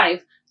 and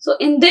 5. So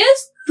in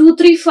this 2,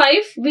 3,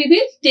 5 we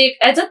will take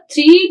as a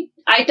 3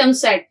 item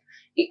set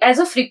as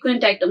a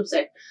frequent item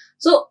set.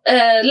 So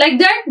like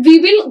that we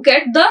will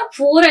get the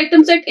 4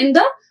 item set in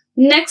the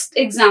next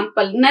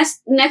example,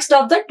 next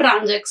of the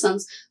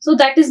transactions. So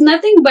that is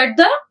nothing but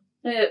the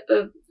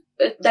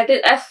that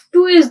is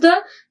F2 is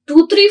the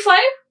 2, 3, 5,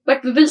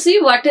 but we will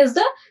see what is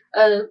the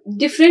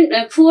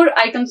different 4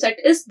 item set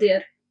is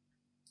there.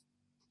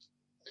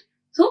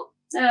 So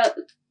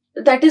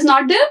that is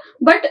not there,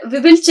 but we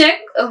will check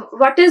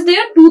what is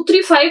there 2,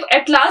 3, 5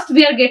 at last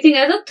we are getting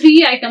as a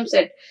 3 item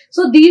set.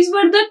 So these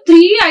were the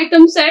 3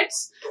 item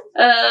sets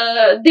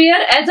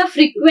there as a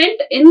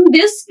frequent in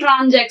this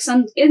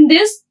transaction, in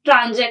this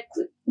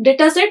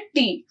data set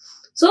T.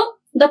 So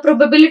the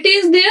probability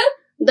is there,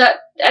 the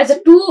as a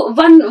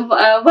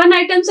 1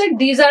 item set,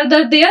 these are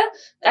the there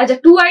as a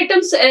 2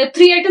 items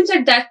 3 item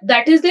set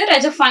that is there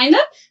as a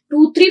final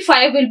 2, 3,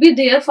 5 will be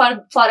there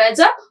for as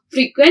a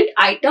frequent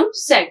item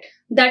set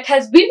that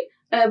has been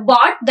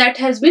bought, that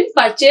has been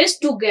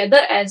purchased together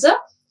as a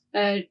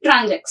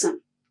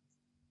transaction.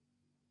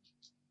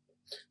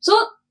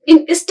 So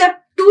in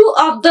step 2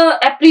 of the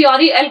a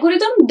priori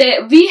algorithm,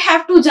 we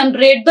have to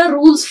generate the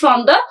rules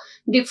from the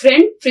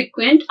different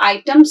frequent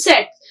item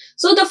sets.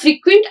 So the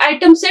frequent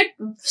item set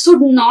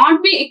should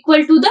not be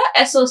equal to the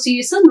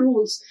association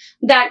rules.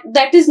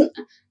 That is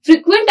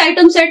frequent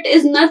item set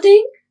is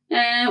nothing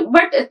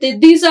but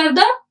these are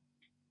the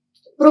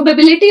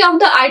probability of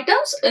the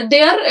items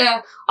they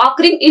are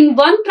occurring in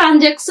one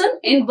transaction,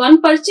 in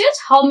one purchase,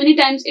 how many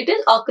times it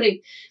is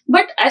occurring.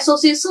 But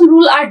association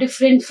rule are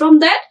different from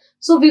that.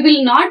 So we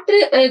will not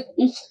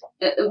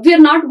we are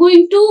not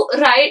going to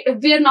write,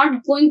 we are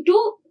not going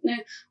to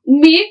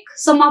make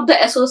some of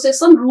the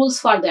association rules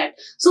for that.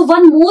 So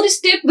one more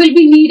step will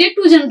be needed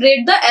to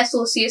generate the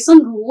association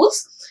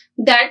rules.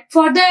 That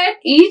for that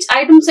each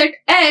item set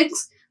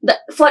X,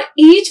 for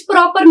each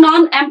proper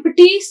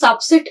non-empty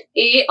subset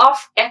A of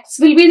X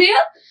will be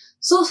there.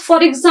 So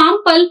for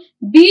example,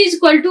 B is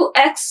equal to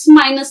X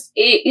minus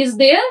A is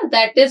there,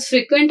 that is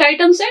frequent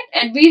item set,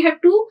 and we have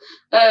to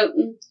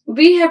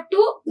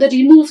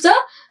remove the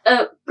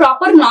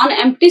proper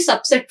non-empty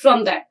subset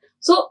from that.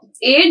 So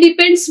A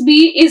depends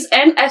B is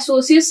an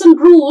association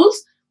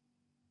rules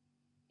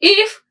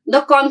if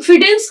the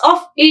confidence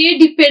of A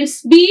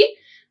depends B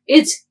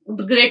is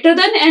greater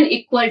than and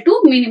equal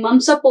to minimum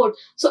support.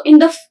 So in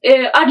the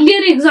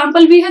earlier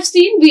example we have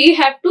seen, we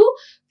have to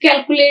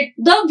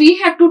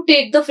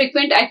take the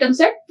frequent item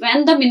set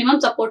when the minimum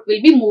support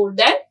will be more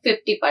than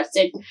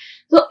 50%.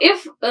 So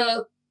if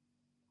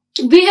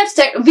we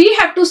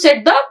have to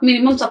set the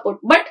minimum support,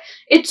 but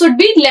it should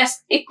be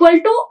less, equal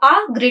to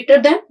or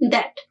greater than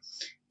that.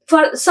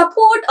 For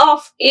support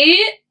of A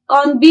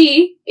on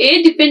B,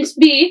 A depends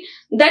B,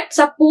 that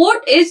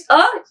support is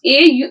A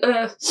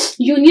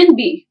union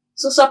B.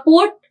 So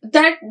support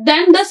that,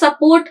 then the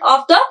support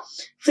of the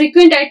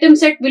frequent item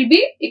set will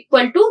be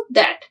equal to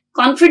that.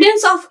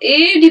 Confidence of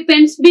A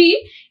depends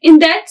B, in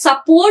that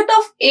support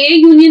of A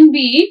union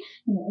B,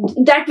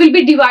 that will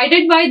be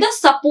divided by the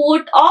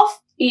support of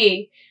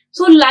A.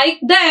 So like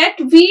that,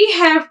 we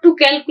have to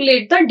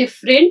calculate the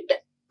different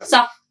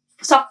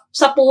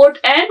support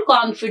and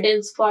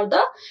confidence for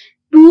the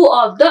two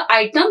of the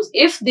items.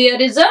 If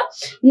there is a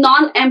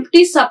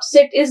non-empty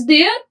subset is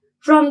there,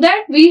 from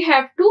that we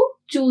have to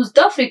choose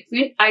the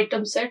frequent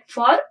item set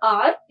for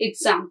our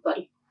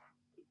example.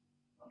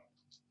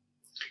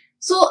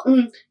 So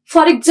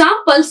for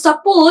example,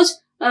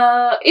 suppose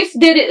if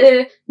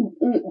there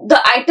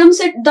the item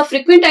set, the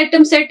frequent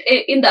item set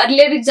in the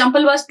earlier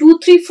example was 2,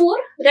 3, 4,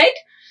 right?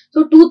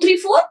 So 2, 3,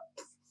 4,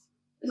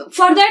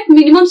 for that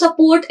minimum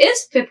support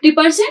is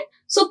 50%.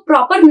 So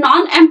proper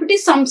non-empty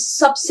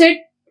subset,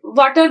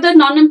 what are the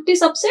non-empty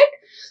subset?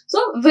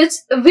 So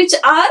which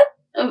are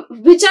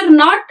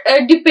not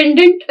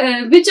dependent,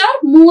 which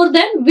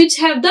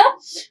have the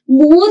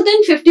more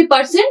than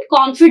 50%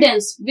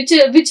 confidence,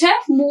 which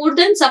have more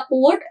than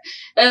support,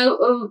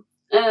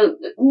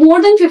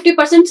 more than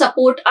 50%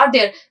 support are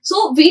there.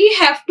 So we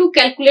have to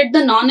calculate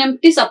the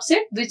non-empty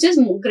subset which is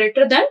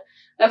greater than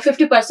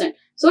 50%.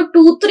 So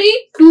 2,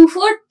 3, 2,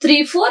 4,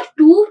 3, 4,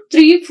 2,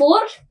 3,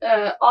 4,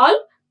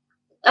 all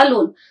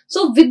alone.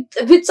 So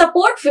with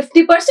support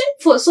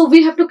 50%, so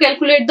we have to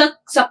calculate the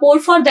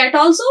support for that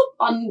also.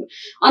 On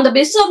the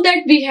basis of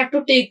that, we have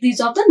to take these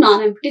of the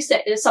non-empty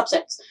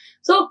subsets.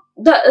 So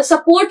the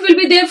support will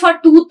be there for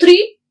 2,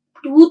 3,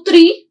 2,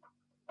 3.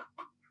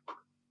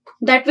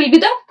 That will be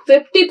the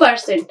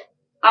 50%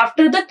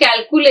 after the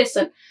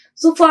calculation.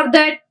 So for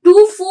that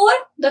 2, 4,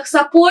 the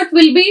support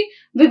will be,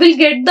 we will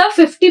get the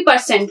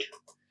 50%.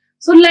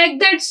 So like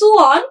that, so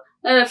on.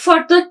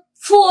 For the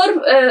 4,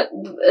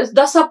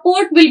 the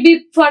support will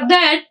be, for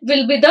that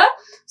will be the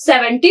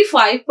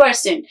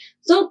 75%.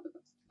 So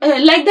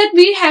like that,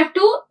 we have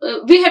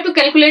to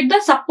calculate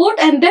the support,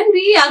 and then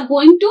we are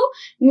going to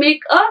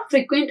make a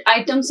frequent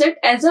item set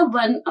as a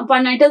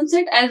one item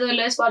set, as well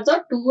as for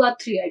the 2 or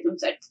 3 item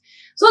sets.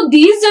 So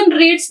these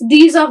generates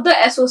these of the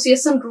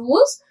association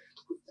rules.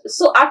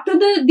 So after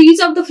these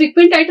of the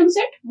frequent item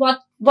set, what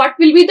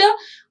will be the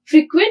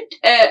frequent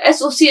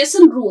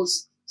association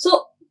rules?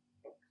 So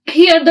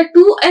here the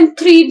 2 and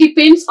 3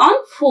 depends on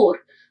 4.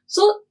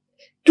 So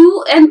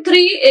 2 and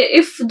 3,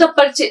 if the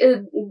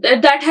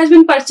that has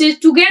been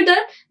purchased together,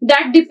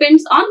 that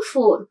depends on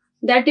 4.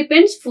 That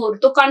depends 4.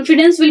 So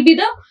confidence will be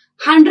the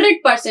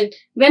 100%.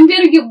 When we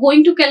are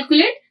going to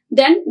calculate,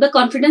 then the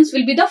confidence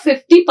will be the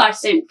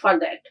 50% for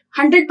that,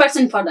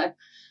 100% for that.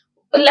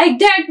 Like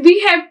that, we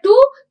have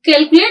to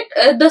calculate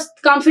the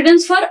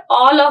confidence for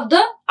all of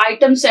the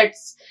item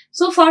sets.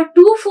 So for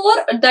 2,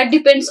 4, that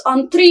depends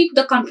on 3,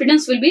 the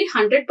confidence will be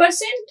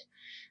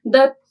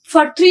 100%.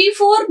 For 3,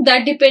 4,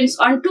 that depends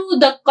on 2,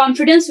 the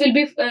confidence will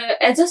be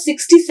as a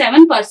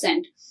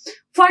 67%.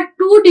 For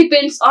 2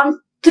 depends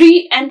on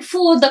 3 and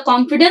 4, the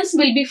confidence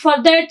will be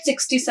for that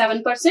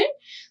 67%.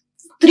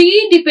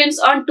 3 depends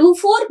on 2,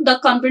 4, the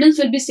confidence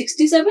will be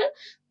 67.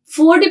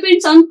 4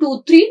 depends on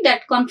 2, 3,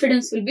 that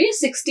confidence will be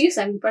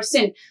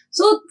 67%.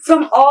 So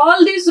from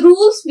all these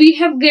rules, we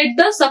have get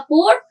the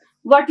support.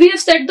 What we have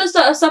set the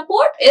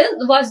support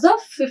was the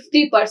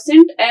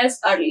 50% as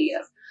earlier.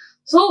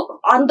 So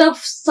on the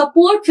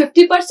support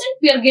 50%,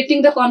 we are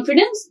getting the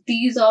confidence,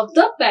 these of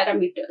the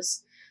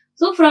parameters.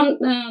 So from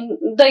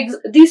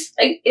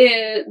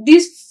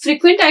these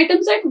frequent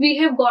item set, we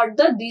have got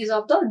these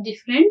of the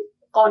different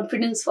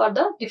confidence for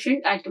the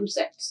different item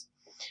sets.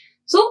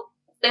 So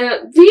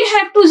we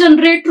have to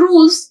generate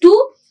rules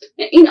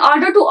in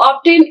order to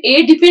obtain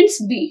A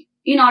depends B.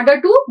 In order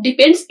to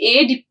depends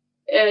A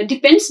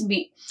depends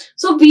B.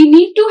 So we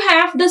need to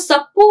have the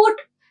support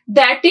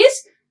that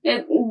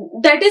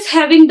is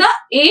having the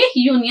A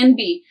union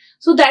B.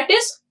 So that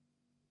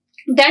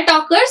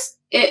occurs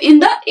in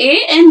the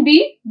A and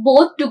B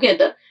both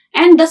together,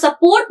 and the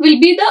support will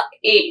be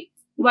the A.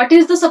 What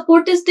is the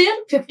support is there?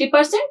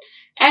 50%,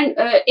 and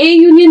A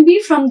union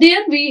B, from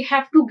there we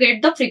have to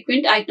get the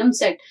frequent item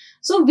set.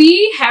 So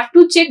we have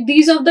to check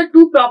these of the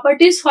two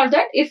properties for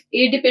that. If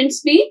A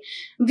depends B,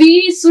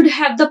 we should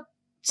have the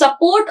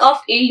support of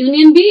A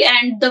union B,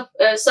 and the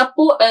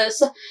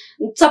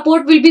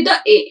support will be the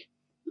A,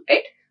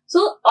 right?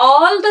 So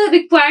all the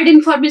required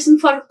information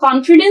for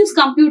confidence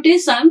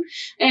computation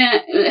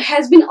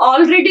has been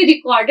already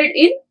recorded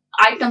in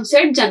item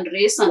set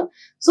generation.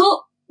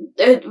 So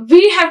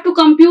we have to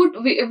compute,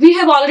 we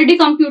have already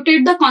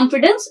computed the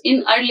confidence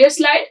in earlier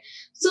slide.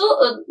 So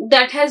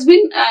that has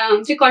been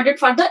recorded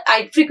for the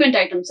frequent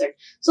item set.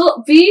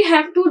 So we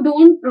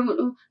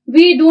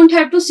don't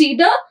have to see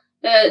the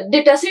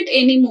dataset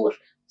anymore.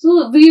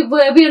 So we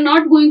are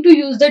not going to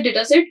use the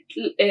dataset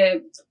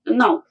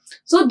now.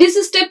 So this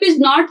step is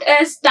not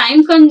as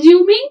time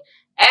consuming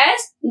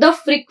as the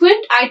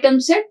frequent item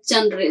set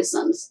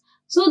generations.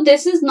 So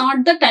this is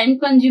not the time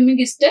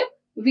consuming step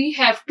we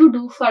have to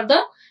do for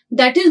the,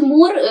 that is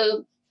more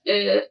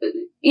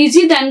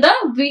easy than the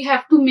we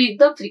have to make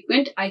the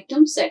frequent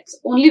item sets.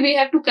 Only we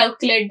have to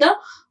calculate the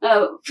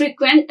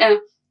frequent,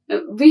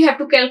 we have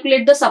to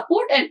calculate the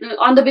support, and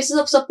on the basis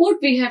of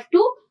support we have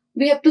to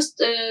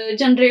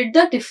generate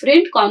the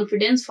different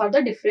confidence for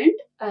the different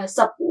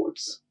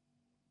supports.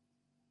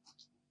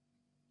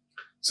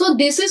 So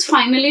this is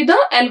finally the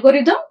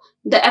algorithm,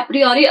 the a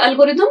priori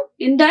algorithm.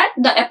 In that,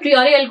 the a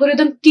priori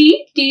algorithm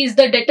T is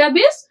the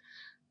database,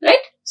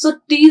 right? So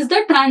T is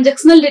the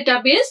transactional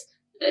database.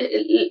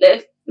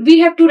 We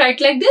have to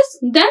write like this.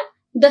 Then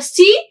the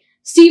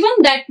C1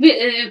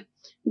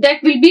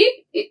 that will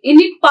be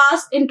init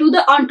passed into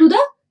the onto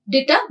the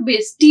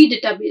database, T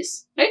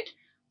database, right?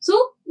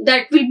 So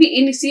that will be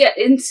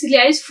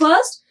initialized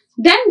first.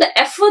 Then the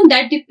F1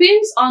 that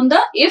depends on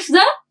the, if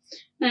the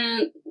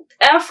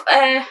F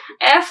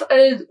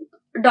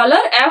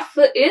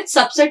is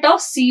subset of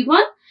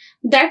C1,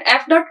 that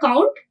F dot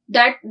count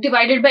that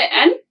divided by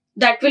N,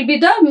 that will be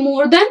the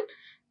more than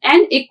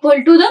and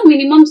equal to the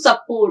minimum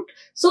support.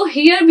 So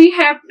here we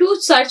have to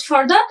search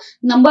for the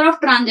number of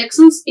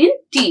transactions in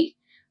T.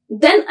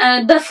 Then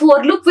the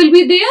for loop will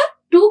be there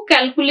to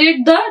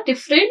calculate the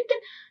different,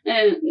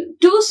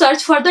 to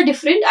search for the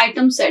different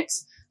item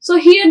sets. So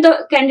here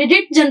the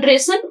candidate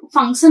generation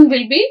function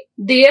will be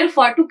there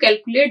for to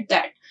calculate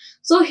that.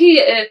 So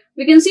here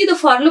we can see the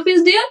for loop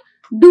is there.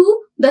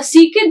 Do the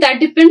CK that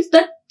depends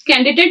the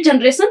candidate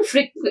generation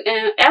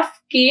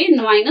fk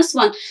minus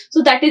 1.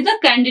 So that is the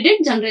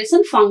candidate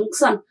generation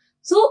function.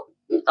 So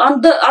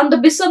on the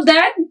basis of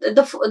that,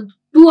 the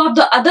two of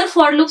the other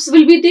for loops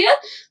will be there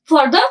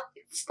for the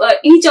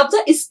each of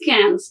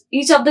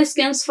the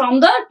scans from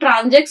the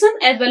transaction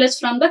as well as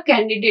from the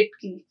candidate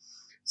key.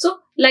 So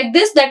like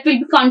this, that will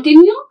be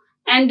continue,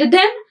 and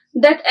then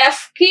that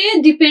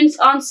fk depends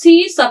on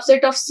C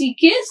subset of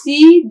ck,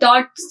 C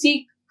dot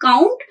C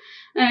count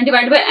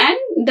divided by N,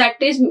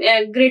 that is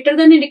greater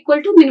than and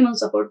equal to minimum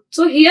support.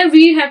 So here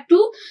we have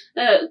to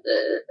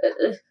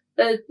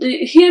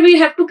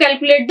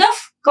calculate the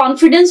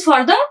confidence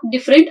for the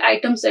different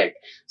item set.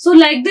 So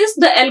like this,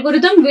 the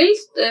algorithm will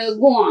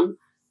go on.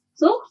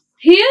 So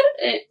here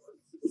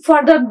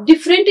for the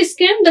different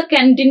scan, the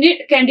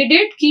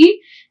candidate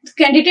key,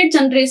 candidate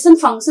generation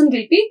function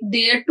will be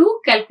there to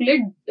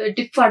calculate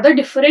for the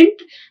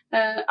different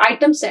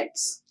item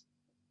sets.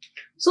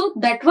 So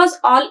that was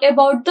all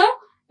about the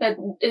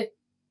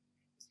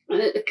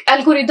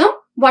algorithm,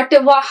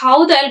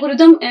 how the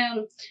algorithm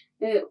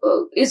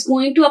is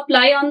going to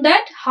apply on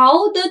that,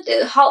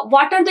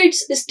 what are the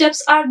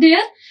steps are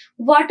there,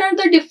 what are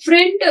the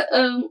different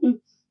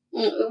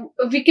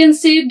we can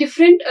say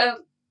different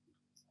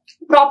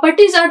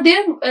properties are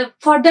there.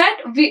 For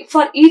that,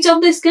 for each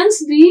of the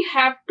scans we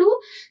have to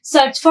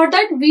search for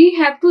that, we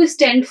have to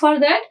stand for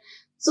that.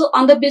 So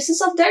on the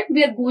basis of that,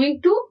 we are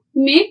going to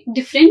make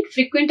different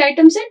frequent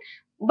item set.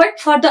 But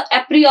for the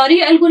a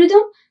priori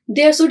algorithm,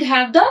 there should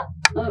have the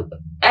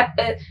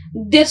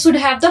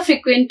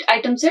frequent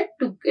item set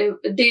to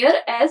there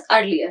as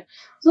earlier.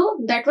 So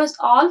that was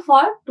all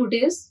for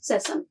today's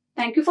session.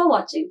 Thank you for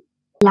watching.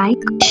 Like,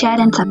 share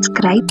and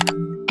subscribe.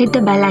 Hit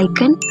the bell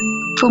icon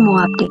for more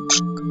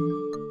updates.